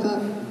ever felt like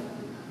that?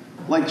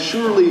 Like,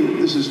 surely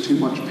this is too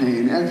much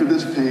pain. After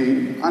this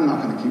pain, I'm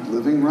not going to keep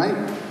living, right?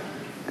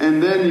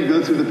 And then you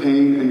go through the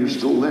pain and you're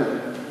still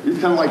there. You're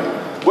kind of like,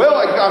 well,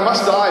 I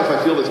must die if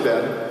I feel this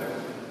bad.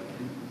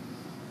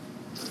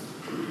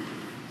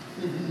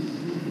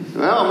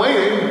 Well, I'm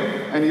waiting,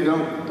 and you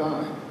don't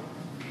die.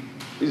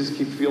 You just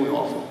keep feeling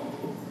awful.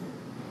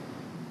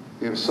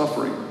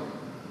 Suffering.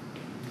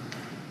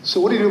 So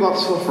what do you do about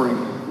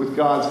suffering with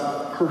God's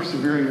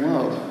persevering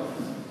love?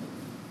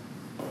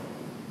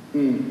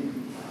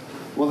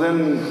 Well,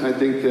 then I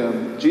think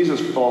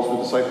Jesus calls the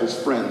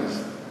disciples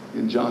friends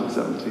in John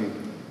 16,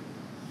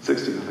 I think,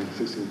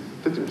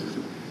 15 or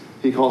 16.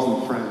 He calls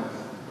them friends.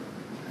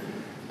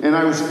 And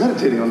I was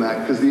meditating on that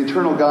because the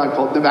eternal God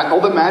called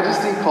the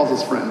majesty calls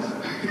us friends.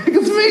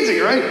 It's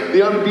amazing, right?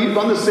 The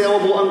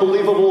unassailable,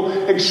 unbelievable,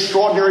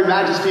 extraordinary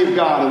majesty of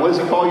God. And what does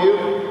he call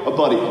you? A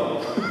buddy.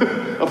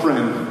 A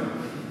friend.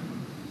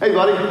 Hey,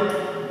 buddy.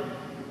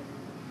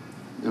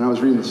 And I was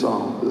reading the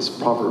psalm, this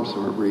Proverbs,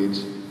 where it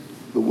reads,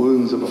 the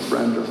wounds of a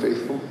friend are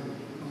faithful.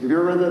 Have you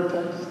ever read that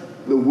text?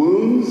 The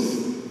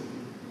wounds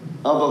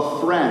of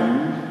a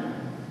friend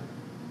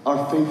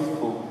are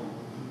faithful.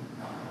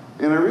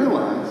 And I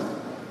realized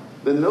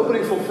that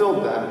nobody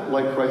fulfilled that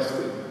like Christ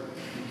did.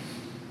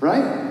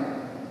 Right?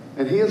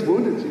 And he has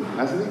wounded you,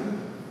 hasn't he?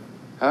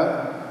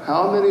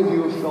 How many of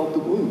you have felt the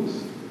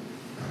wounds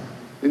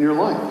in your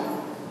life?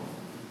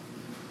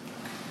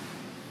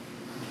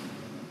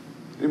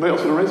 Anybody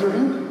else want to raise their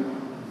hand?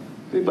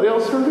 Anybody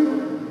else hurting?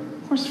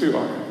 Of course we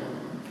are.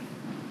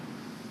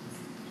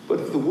 But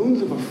if the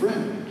wounds of a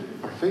friend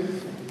are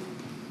faithful,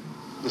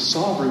 the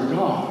sovereign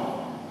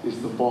God is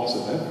the boss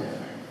of everything.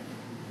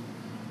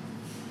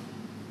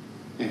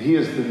 And he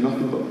has done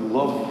nothing but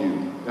love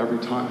you every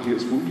time he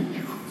has wounded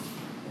you.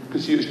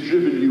 Because he has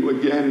driven you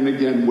again and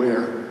again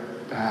where?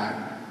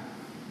 Back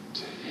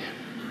to him.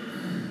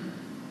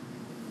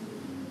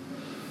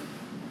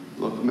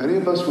 Look, many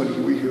of us,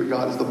 when we hear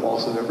God is the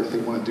boss of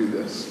everything, want to do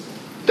this.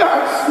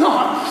 That's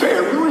not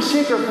fair. We want to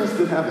shake our fists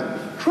in heaven.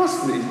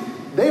 Trust me,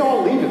 they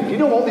all leave him. Do you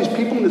know all these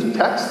people in this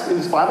text, in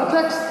this Bible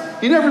text?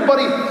 You know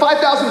everybody,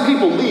 5,000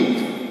 people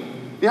leave.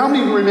 You know how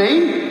many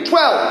remain?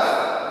 12.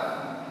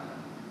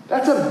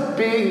 That's a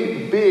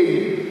big,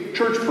 big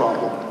church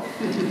problem.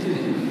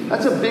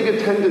 That's a big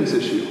attendance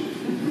issue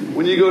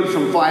when you go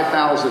from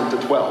 5,000 to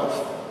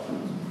 12.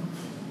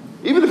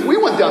 Even if we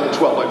went down to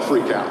 12, I'd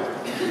freak out.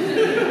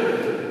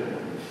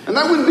 And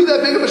that wouldn't be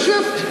that big of a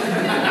shift.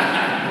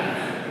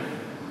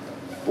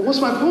 But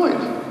what's my point?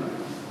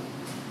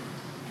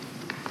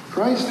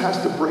 Christ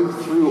has to break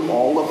through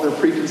all of their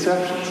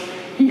preconceptions.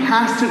 He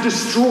has to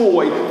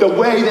destroy the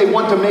way they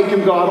want to make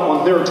him God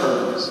on their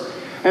terms.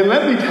 And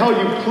let me tell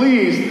you,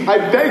 please, I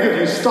beg of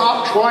you,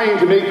 stop trying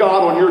to make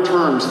God on your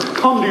terms.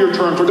 Come to your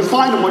terms, or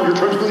define him on your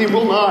terms, because he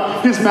will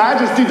not. His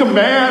majesty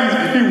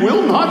demands he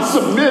will not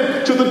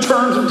submit to the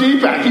terms of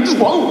Deepak. He just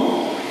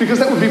won't, because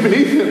that would be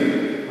beneath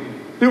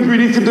him. It would be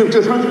beneath him to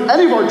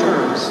any of our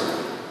terms.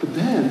 But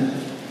then,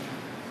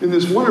 in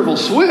this wonderful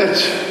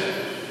switch,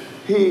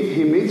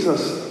 he meets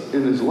us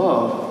in his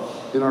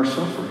love, in our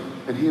suffering.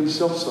 And he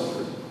himself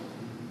suffered.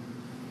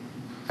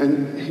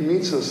 And he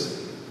meets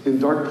us in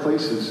dark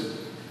places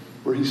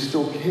where he's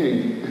still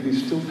king, and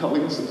he's still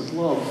telling us of his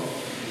love,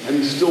 and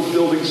he's still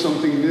building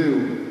something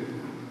new,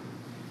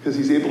 because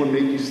he's able to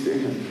make you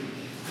stand,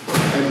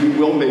 and he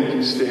will make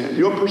you stand.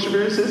 You know what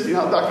perseverance is? You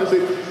know how doctors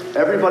say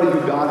everybody who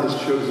God has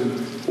chosen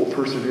will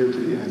persevere to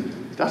the end.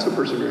 That's what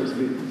perseverance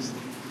means.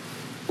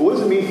 But what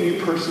does it mean for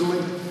you personally?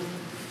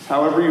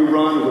 However you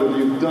run, whatever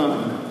you've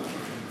done,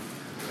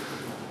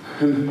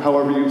 and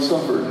however you've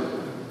suffered,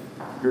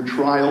 your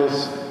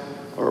trials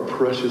are a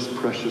precious,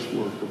 precious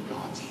work of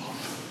God's love.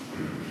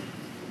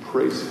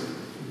 Praise him.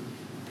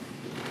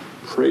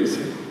 Praise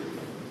him.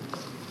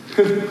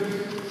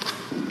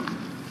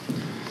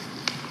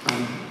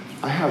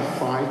 I have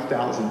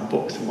 5,000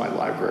 books in my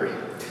library.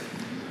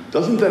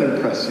 Doesn't that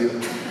impress you?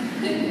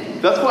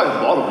 That's why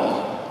I bought them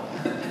all.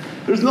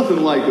 There's nothing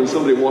like when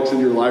somebody walks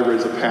into your library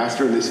as a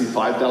pastor and they see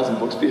 5,000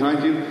 books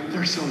behind you.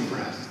 They're so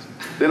impressed.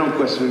 They don't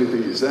question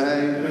anything you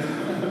say.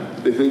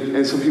 They think,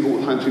 and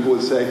sometimes people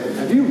would say,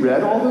 have you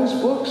read all those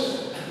books?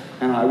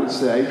 And I would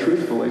say,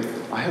 truthfully,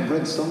 I have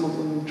read some of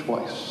them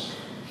twice.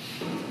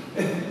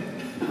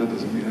 That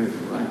doesn't mean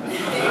anything, right?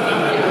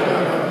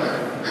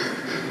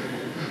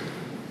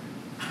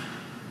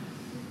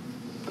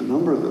 A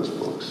number of those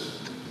books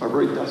are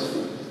very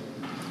dusty.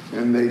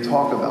 And they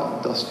talk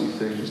about dusty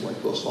things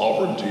like the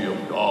sovereignty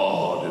of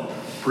God and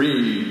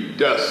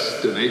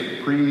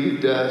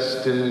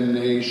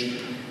predestination.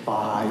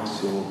 5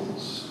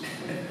 syllables.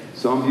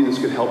 Some of you, this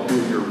could help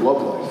you in your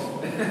love life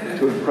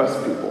to impress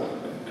people.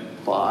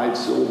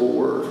 5-syllable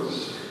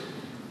words.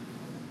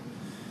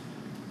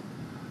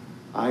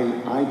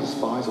 I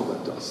despise all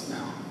that dust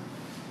now.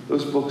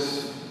 those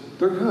books,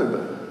 they're good,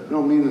 but they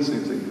don't mean the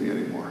same thing to me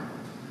anymore.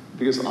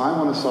 Because I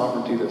want a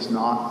sovereignty that's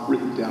not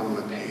written down on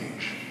a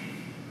page.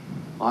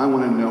 I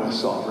want to know a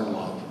sovereign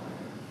love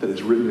that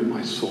is written in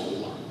my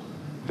soul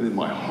and in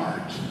my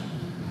heart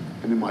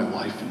and in my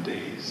life and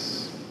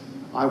days.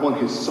 I want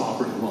his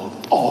sovereign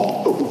love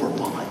all over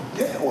my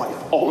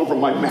life, all over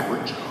my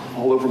marriage,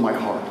 all over my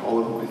heart, all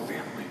over my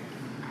family.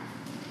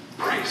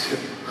 Praise him.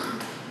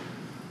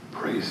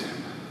 Praise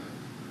him.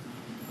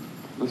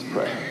 Let's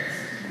pray.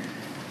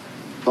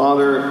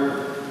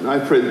 Father, I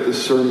pray that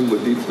this sermon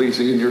would be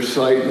pleasing in your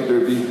sight, that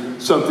there be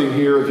something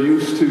here of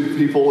use to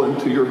people and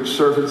to your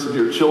servants and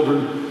your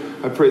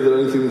children. I pray that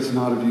anything that's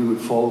not of you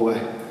would fall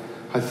away.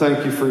 I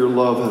thank you for your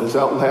love that has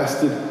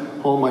outlasted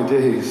all my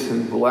days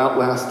and will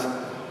outlast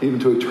even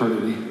to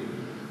eternity.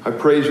 I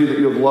praise you that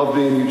you have loved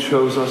me and you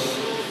chose us.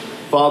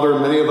 Father,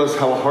 many of us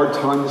have a hard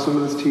time with some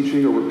of this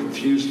teaching, or we're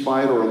confused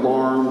by it, or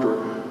alarmed,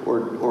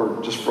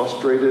 or just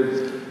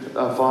frustrated.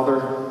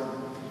 Father,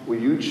 will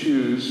you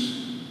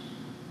choose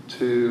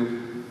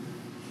to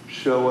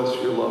show us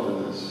your love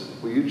in this?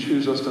 Will you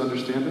choose us to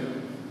understand it?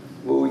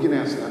 Well, we can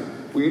ask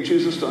that. Will you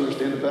choose us to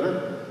understand it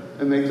better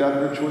and make that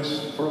your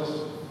choice for us?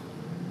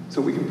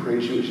 So we can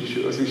praise you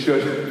as we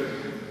should,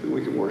 and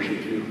we can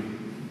worship you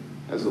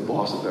as the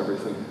boss of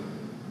everything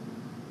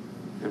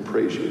and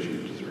praise you as you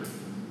deserve.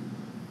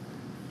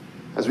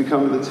 As we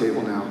come to the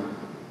table now,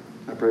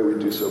 I pray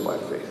we do so by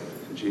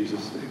faith. In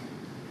Jesus' name,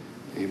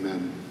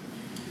 amen.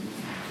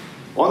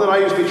 On the night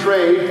he was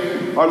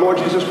betrayed, our Lord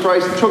Jesus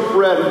Christ took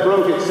bread and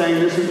broke it, saying,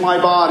 "This is my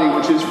body,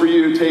 which is for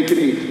you. Take and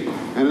eat."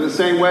 And in the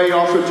same way, he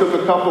also took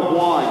a cup of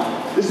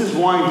wine. This is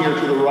wine here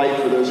to the right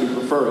for those who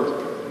prefer it.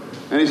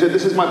 And he said,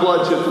 "This is my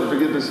blood shed for the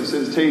forgiveness of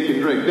sins. Take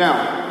and drink."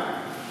 Now,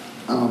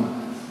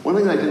 one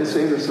thing I didn't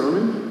say in the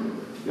sermon,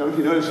 if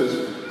you notice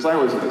this, because I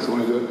always do this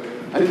when I do it,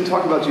 I didn't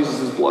talk about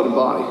Jesus' blood and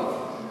body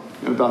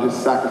and about his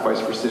sacrifice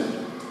for sin.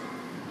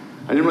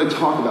 I didn't really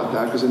talk about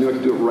that because I knew I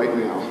could do it right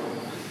now.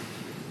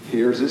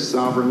 Here's his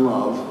sovereign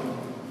love.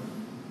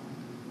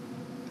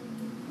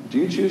 Do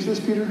you choose this,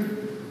 Peter?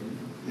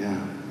 Yeah,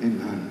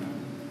 amen.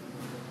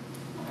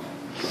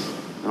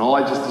 And all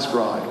I just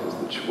described was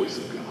the choice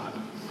of God.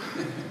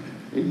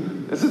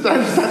 Amen. It's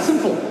that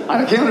simple.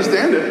 I can't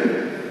understand it.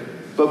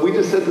 But we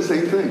just said the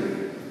same thing.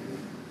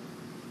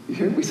 You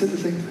hear? We said the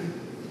same thing.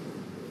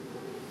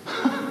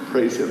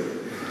 Praise him.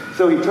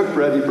 So he took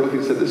bread, he broke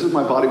it, he said, "This is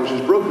my body which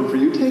is broken for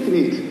you. Take and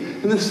eat."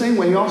 In the same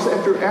way, he also,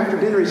 after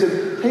dinner, he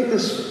said, "Take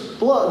this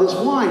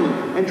wine,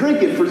 and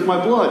drink it, for it's my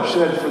blood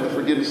shed for the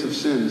forgiveness of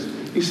sins."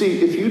 You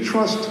see, if you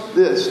trust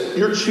this,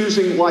 you're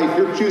choosing life,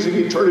 you're choosing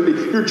eternity,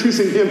 you're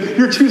choosing him,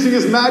 you're choosing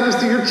his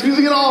majesty, you're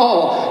choosing it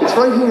all. It's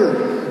right here.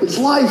 It's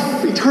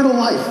life, eternal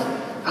life.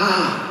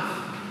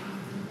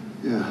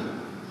 Yeah,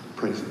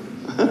 praise him.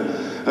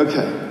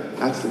 Okay,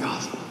 that's the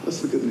gospel.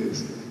 That's the good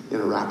news in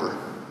a wrapper.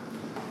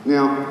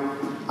 Now,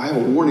 I have a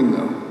warning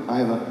though. I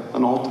have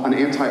an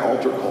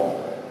anti-altar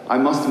call. I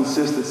must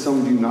insist that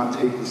some of you not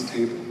take this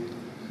table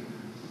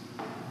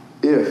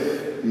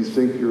if you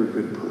think you're a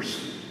good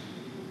person.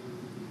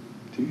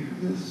 Do you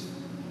hear this?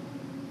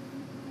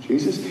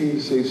 Jesus came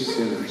to save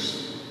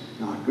sinners,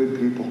 not good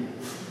people.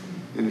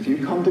 And if you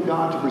come to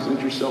God to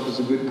present yourself as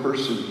a good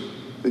person,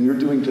 then you're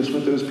doing just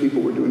what those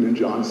people were doing in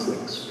John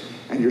 6.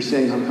 And you're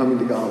saying, "I'm coming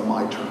to God on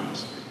my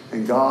terms."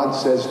 And God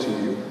says to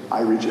you,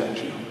 "I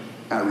reject you.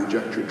 I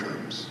reject your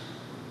terms.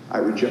 I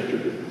reject your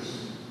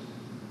goodness.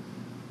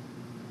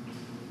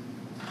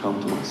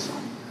 Come to my Son.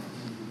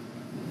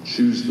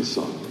 Choose the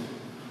Son.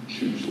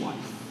 Choose life."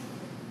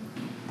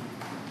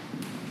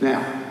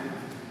 Now,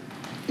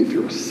 if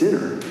you're a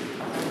sinner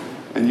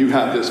and you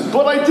have this,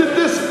 "But I did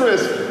this,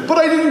 Chris. But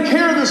I didn't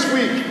care this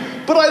week.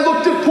 But I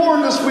looked at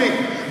porn this week.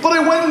 But I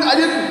went and I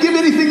didn't give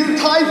anything in the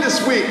tithe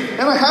this week.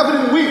 And I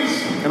haven't in weeks."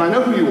 And I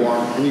know who you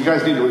are, and you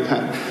guys need to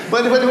repent.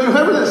 But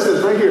whoever this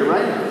is right here,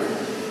 right?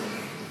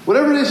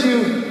 Whatever it is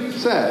you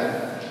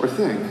said or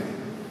think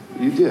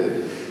you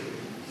did,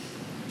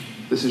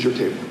 this is your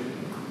table.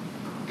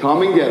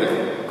 Come and get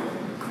it.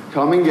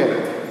 Come and get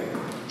it.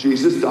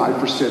 Jesus died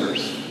for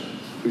sinners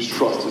whose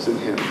trust is in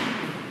him.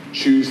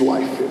 Choose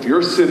life. If you're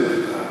a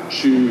sinner,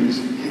 choose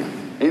him.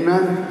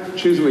 Amen?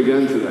 Choose him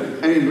again today.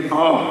 Amen.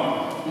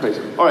 Oh, praise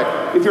him. All right.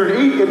 If you're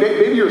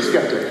maybe you're a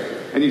skeptic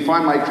and you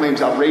find my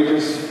claims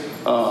outrageous,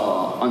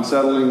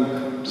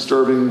 unsettling,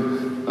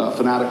 disturbing,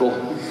 fanatical,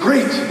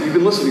 great. You've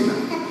been listening now.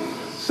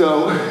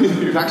 So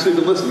you've actually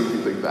been listening if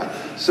you think that.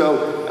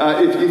 So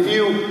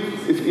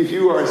if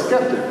you are a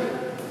skeptic,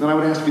 then I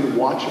would ask you to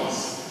watch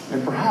us.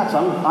 And perhaps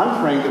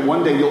I'm praying that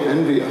one day you'll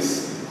envy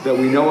us, that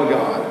we know a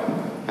God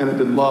and have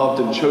been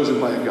loved and chosen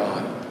by a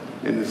God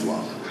in his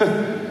love.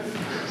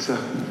 So,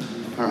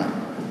 all right.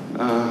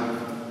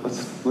 Let's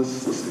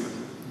stand.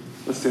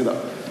 Let's stand up.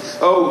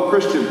 Oh,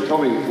 Christian, tell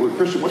me,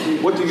 Christian,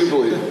 what do you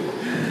believe?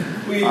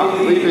 We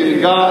believe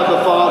in God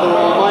the Father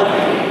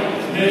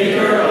Almighty,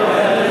 maker of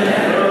heaven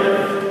and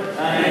earth,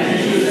 and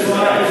Jesus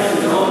Christ,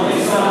 his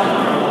only Son,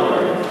 our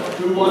Lord,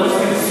 who was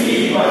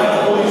conceived by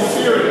the Holy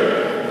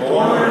Spirit,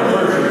 born of the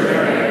Virgin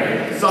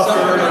Mary,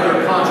 suffered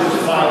under Pontius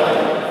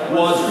Pilate,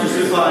 was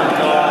crucified,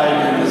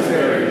 died, and was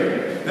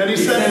buried. Then he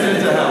ascended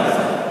into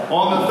hell.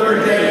 On the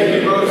third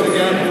day he rose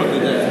again from the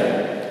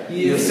dead.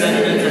 He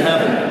ascended into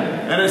heaven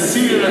and is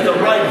seated at the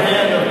right hand